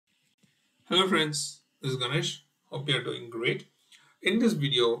Hello friends, this is Ganesh. Hope you are doing great. In this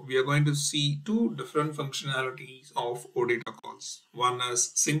video, we are going to see two different functionalities of OData calls. One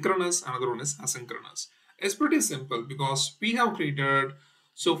is synchronous, another one is asynchronous. It's pretty simple because we have created,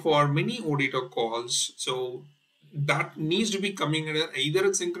 so for many OData calls, so that needs to be coming either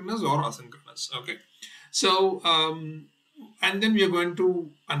it's synchronous or asynchronous. Okay. So, and then we are going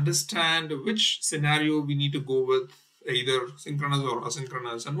to understand which scenario we need to go with, either synchronous or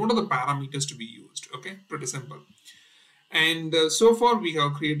asynchronous, and what are the parameters to be used. Okay, pretty simple. And so far we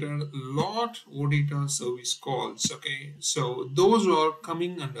have created a lot OData service calls. Okay, so those are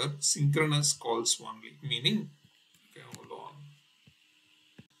coming under synchronous calls only, meaning, okay, hold on,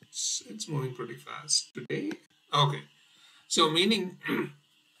 it's moving pretty fast today. Okay, so meaning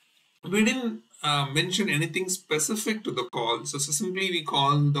we didn't mention anything specific to the call. So simply we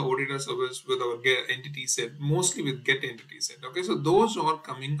call the OData service with our get entity set, mostly with get entity set. Okay, so those are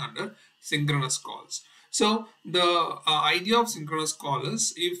coming under synchronous calls. So the idea of synchronous call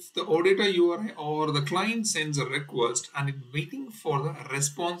is if the OData URI or the client sends a request and it's waiting for the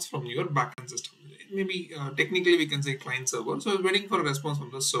response from your backend system. Maybe technically we can say client server. So it's waiting for a response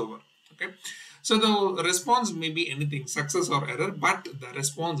from the server. Okay. So the response may be anything, success or error, but the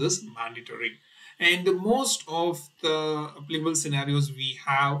response is mandatory. And most of the applicable scenarios we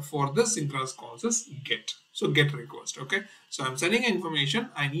have for the synchronous calls is get. So get request, okay? So I'm sending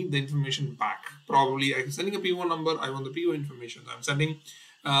information, I need the information back. Probably I'm sending a PO number, I want the PO information. I'm sending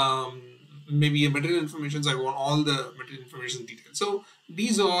maybe a material information, so I want all the material information details. So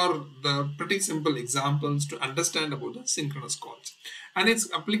these are the pretty simple examples to understand about the synchronous calls. And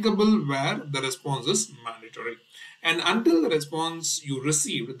it's applicable where the response is mandatory. And until the response you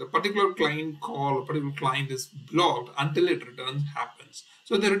received, the particular client call or particular client is blocked until it returns happens.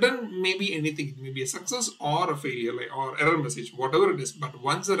 So the return may be anything, it may be a success or a failure, like, or error message, whatever it is. But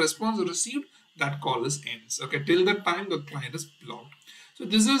once the response is received, that call is ends. Okay, till that time the client is blocked. So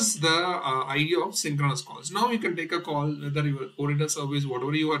this is the idea of synchronous calls. Now you can take a call, whether your OData service,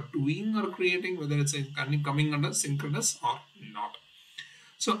 whatever you are doing or creating, whether it's coming under synchronous or not.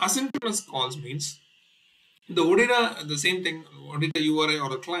 So asynchronous calls means the OData, the same thing, OData URI or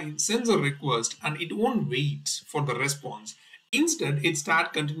the client sends a request and it won't wait for the response. Instead, it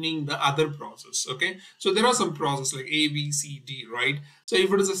starts continuing the other process. Okay, so there are some process like A, B, C, D, right? So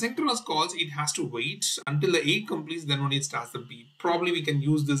if it is a synchronous calls, it has to wait until the A completes, then only it starts the B. Probably we can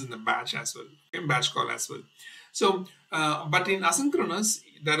use this in the batch as well, okay, batch call as well. So, but in asynchronous,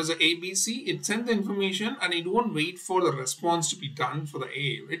 there is a ABC, it sends the information and it won't wait for the response to be done for the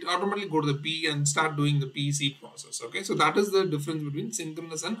A. It automatically go to the B and start doing the PC process. Okay, so that is the difference between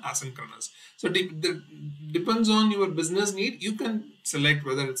synchronous and asynchronous. So depends on your business need, you can select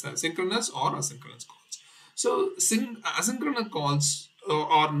whether it's a synchronous or asynchronous calls. So asynchronous calls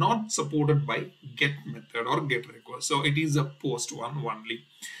are not supported by get method or get request. So it is a post one only.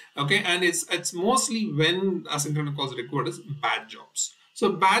 Okay, and it's mostly when asynchronous calls required is bad jobs. So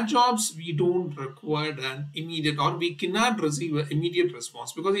bad jobs, we don't require an immediate, or we cannot receive an immediate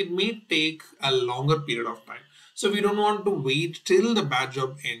response because it may take a longer period of time. So we don't want to wait till the bad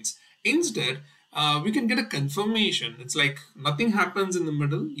job ends. Instead, we can get a confirmation. It's like nothing happens in the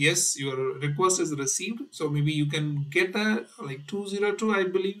middle. Yes, your request is received. So maybe you can get a like 202, I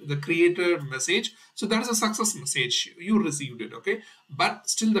believe, the creator message. So that is a success message. You received it, okay? But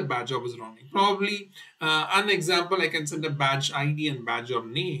still the badge job is running. Probably an example, I can send a badge ID and badge job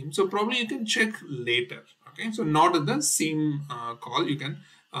name. So probably you can check later, okay? So not in the same call, you can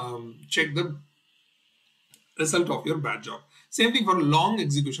check the result of your badge job. Same thing for long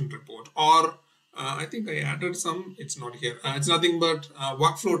execution report, or I think I added some, it's not here. It's nothing but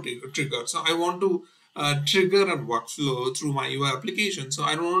workflow trigger. So I want to trigger a workflow through my UI application. So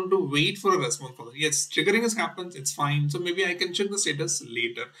I don't want to wait for a response for that. Yes, triggering has happened, it's fine. So maybe I can check the status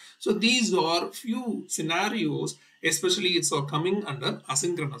later. So these are few scenarios, especially it's all coming under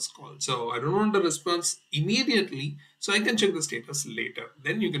asynchronous call. So I don't want the response immediately, so I can check the status later.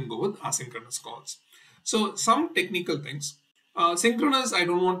 Then you can go with asynchronous calls. So some technical things. Synchronous, I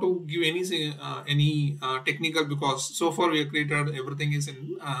don't want to give any technical, because so far we have created everything is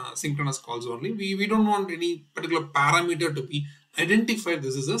in synchronous calls only. We don't want any particular parameter to be identified.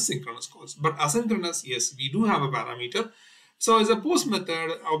 This is a synchronous calls. But asynchronous, yes, we do have a parameter. So as a post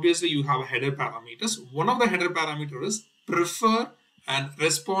method, obviously you have header parameters. One of the header parameters is prefer and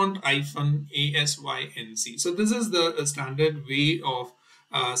respond -async. So this is the standard way of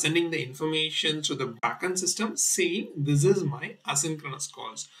sending the information to the backend system saying this is my asynchronous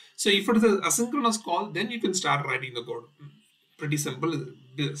calls. So if it is an asynchronous call, then you can start writing the code. pretty simple.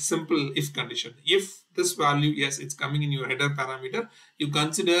 Simple if condition. If this value, yes, it's coming in your header parameter, you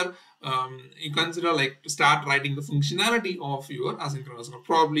consider like to start writing the functionality of your asynchronous call.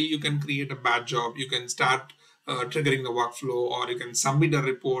 Probably you can create a bad job. You can start triggering the workflow, or you can submit a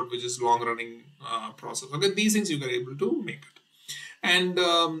report which is long running process. Okay, these things you are able to make it. And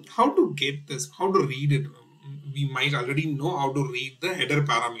how to get this, how to read it. We might already know how to read the header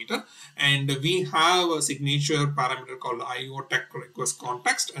parameter, and we have a signature parameter called IO tech request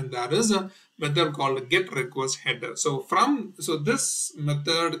context, and there is a method called get request header. So this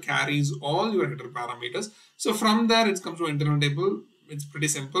method carries all your header parameters. So from there it comes to internal table. It's pretty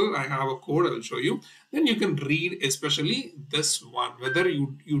simple. I have a code I will show you. Then you can read especially this one, whether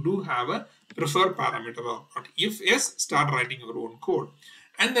you do have a preferred parameter or not. If yes, start writing your own code.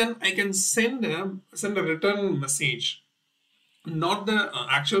 And then I can send a return message, not the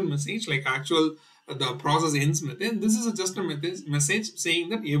actual message, like actual the process ends method. This is just a message saying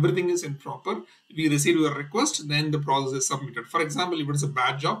that everything is in proper. We receive your request, then the process is submitted. For example, if it's a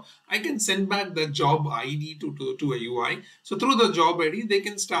bad job, I can send back the job ID to a UI. So through the job ID, they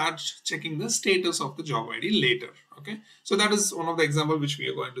can start checking the status of the job ID later. Okay, so that is one of the examples which we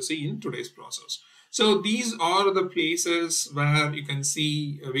are going to see in today's process. So these are the places where you can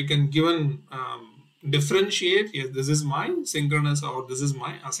see we can given differentiate. Yes, this is my synchronous or this is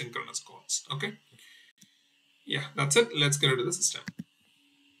my asynchronous calls. Okay, yeah, that's it. Let's get into the system.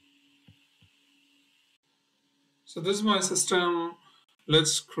 So this is my system.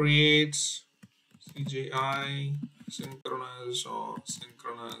 Let's create CJI synchronous or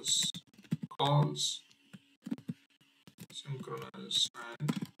synchronous calls, synchronous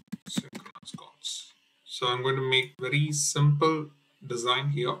and synchronous calls. So I'm going to make very simple design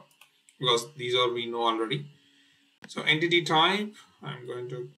here, because these are we know already. So entity type, I'm going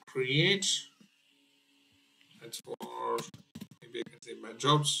to create. That's for, maybe I can say my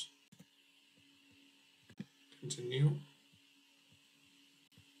jobs. Continue.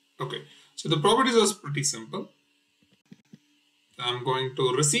 Okay, so the properties are pretty simple. I'm going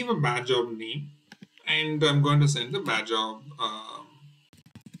to receive a badge job name, and I'm going to send the badge job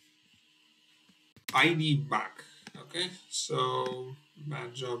ID back. Okay, so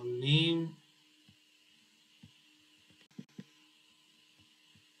badge job name.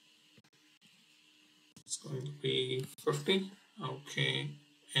 It's going to be 50. Okay,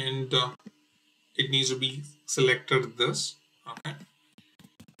 and it needs to be selected this. Okay,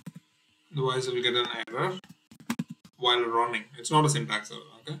 otherwise we'll get an error while running. It's not a syntax error.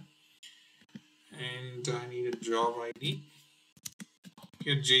 Okay, and I need a job ID.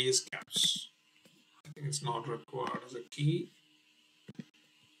 Here J is caps. I think it's not required as a key.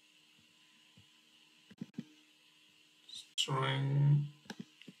 String.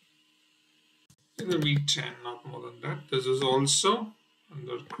 It will be 10, not more than that. This is also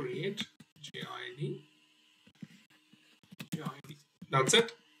under create JID. JID. That's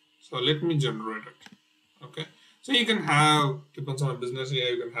it. So let me generate it. Okay. So you can have, depends on a business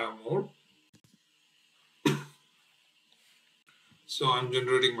area, you can have more. So I'm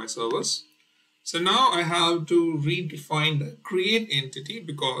generating my service. So now I have to redefine the create entity,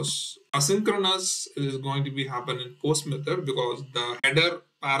 because asynchronous is going to be happen in post method, because the header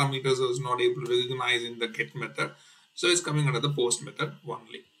parameters is not able to recognize in the get method. So it's coming under the post method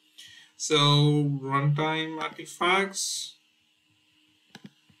only. So runtime artifacts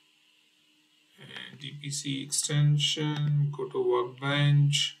and DPC extension, go to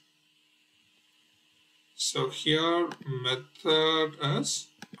workbench. So here method is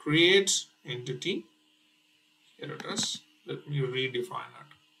create entity. Here it is. Let me redefine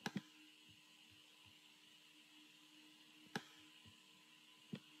it.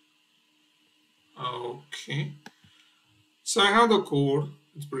 Okay. So I have the code.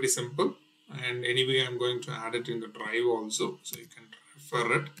 It's pretty simple. And anyway, I'm going to add it in the drive also, so you can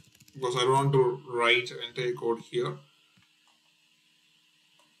refer it, because I don't want to write entire code here.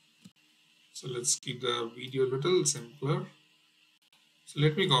 So let's keep the video a little simpler. So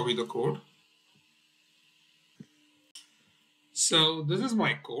let me copy the code. So this is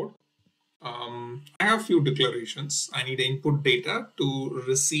my code. I have few declarations. I need input data to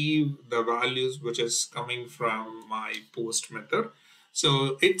receive the values which is coming from my post method.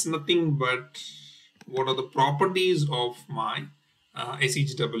 So it's nothing but what are the properties of my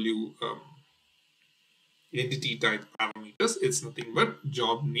SHW entity type parameters. It's nothing but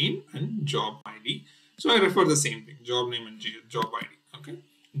job name and job ID. So I refer the same thing, job name and job ID. Okay,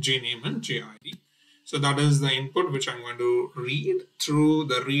 J name and J ID. So that is the input which I'm going to read through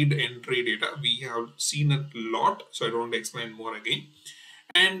the read entry data. We have seen it a lot, so I don't want to explain more again.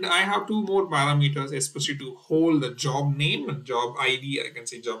 And I have two more parameters, especially to hold the job name and job ID. I can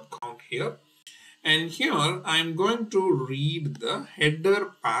say job count here. And here I'm going to read the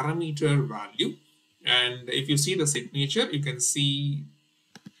header parameter value. And if you see the signature, you can see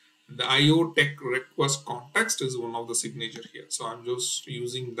the IO tech request context is one of the signature here. So I'm just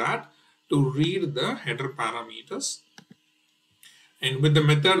using that to read the header parameters, and with the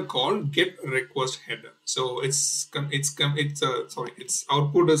method called get request header. So its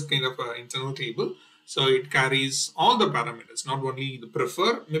output is kind of an internal table. So it carries all the parameters, not only the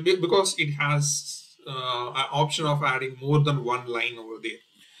prefer, maybe because it has an option of adding more than one line over there.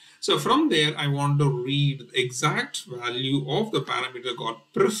 So from there, I want to read the exact value of the parameter called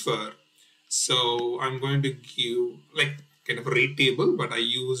prefer. So I'm going to give like kind of a rate table, but I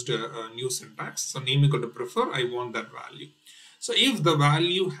used a new syntax. So name equal to prefer, I want that value. So if the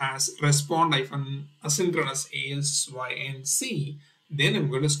value has respond hyphen asynchronous ASYNC, then I'm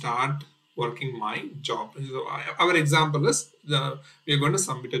going to start working my job. So our example is we are going to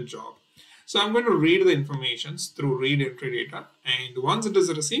submit a job. So I'm going to read the informations through read entry data, and once it is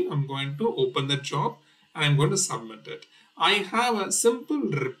received, I'm going to open the job and I'm going to submit it. I have a simple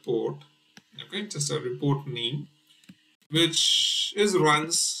report, okay, just a report name, which is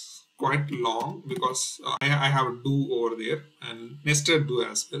runs quite long because I have a do over there and nested do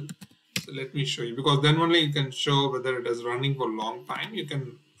as well. So let me show you, because then only you can show whether it is running for a long time. You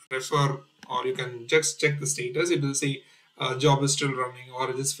can refer, or you can just check the status. It will say job is still running or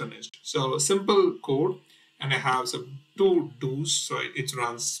it is finished. So simple code, and I have some two do's, so it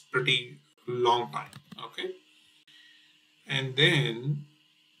runs pretty long time. Okay, and then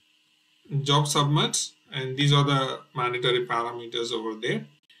job submits, and these are the mandatory parameters over there.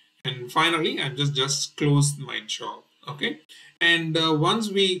 And finally, I just closed my job. Okay, and once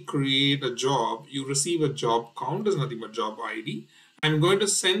we create a job, you receive a job count is nothing but job ID. I'm going to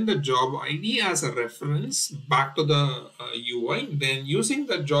send the job ID as a reference back to the UI. Then using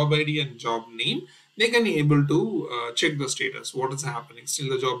the job ID and job name, they can be able to check the status, what is happening, still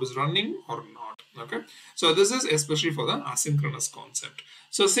the job is running or not. Okay, so this is especially for the asynchronous concept.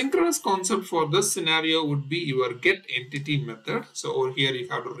 So synchronous concept for this scenario would be your get entity method. So over here you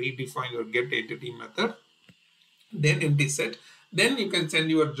have to redefine your get entity method, then empty set. Then you can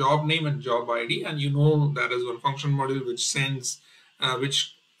send your job name and job ID, and you know there is one function module which sends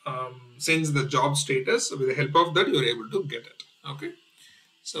the job status. With the help of that, you're able to get it. Okay,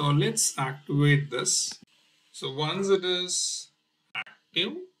 so let's activate this. So once it is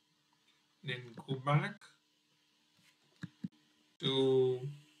active, then go back to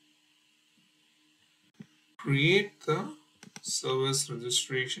create the service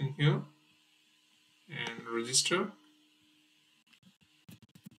registration here and register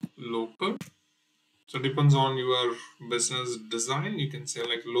local. So it depends on your business design. You can say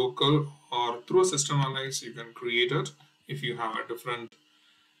like local, or through a system analyze you can create it if you have a different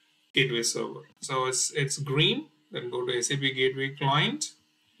gateway server. So it's green. Then go to SAP Gateway Client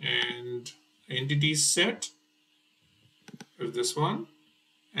and entity set is this one,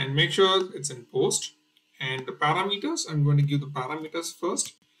 and make sure it's in post. And the parameters, I'm going to give the parameters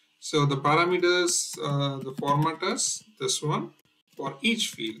first. So the parameters, the formatters, this one for each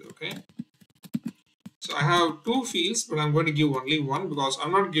field. Okay, so I have two fields, but I'm going to give only one because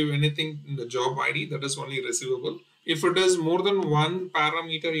I'm not giving anything in the job ID. That is only receivable. If it is more than one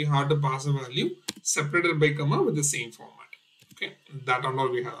parameter, you have to pass a value separated by comma with the same format. Okay, that and all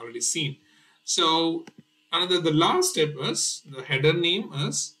we have already seen. So the last step is the header name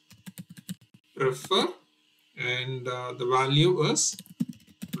is prefer, and the value is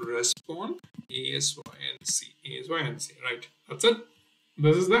respond ASYNC, right? That's it.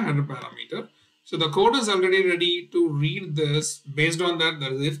 This is the header parameter. So the code is already ready to read this. Based on that,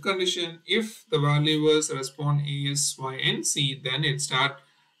 there is if condition. If the value is respond ASYNC, then it start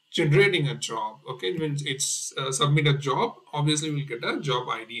generating a job. Okay, when it's submit a job, obviously we'll get a job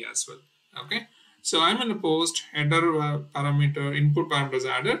ID as well. Okay, so I'm in a post header parameter input parameter is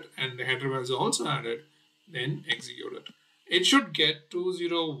added, and the header was also added. Then execute it. It should get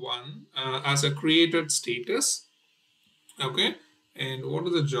 201 as a created status. Okay, and what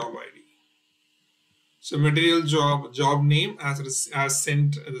is the job ID? So material job name as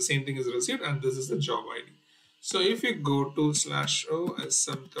sent, the same thing is received, and this is the job ID. So if you go to /o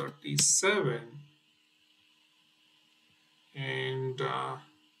SM37 and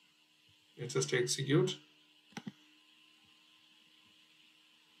let's just execute.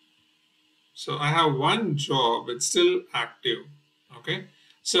 So I have one job, it's still active. Okay,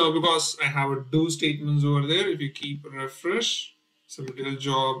 so because I have a do statements over there, if you keep refresh, so material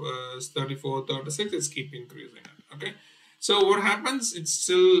job is 34, 36, it's keep increasing it. Okay, So what happens? It's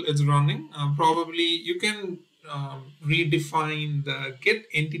running. Probably you can redefine the get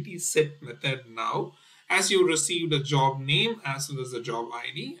entity set method now, as you received a job name as well as the job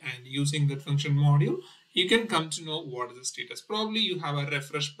ID, and using that function module, you can come to know what is the status. Probably you have a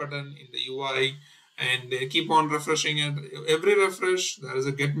refresh button in the UI, and keep on refreshing it. Every refresh, there is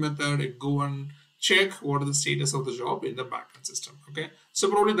a get method. It go and check what is the status of the job in the backend system. Okay, so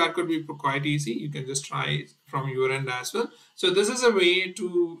probably that could be quite easy. You can just try it from your end as well. So this is a way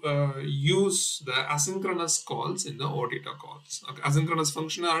to use the asynchronous calls in the OData calls. Okay, asynchronous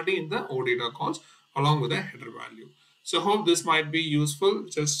functionality in the OData calls along with a header value. So hope this might be useful.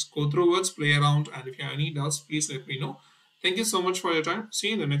 Just go through words, play around, and if you have any doubts, please let me know. Thank you so much for your time. See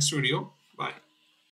you in the next video. Bye.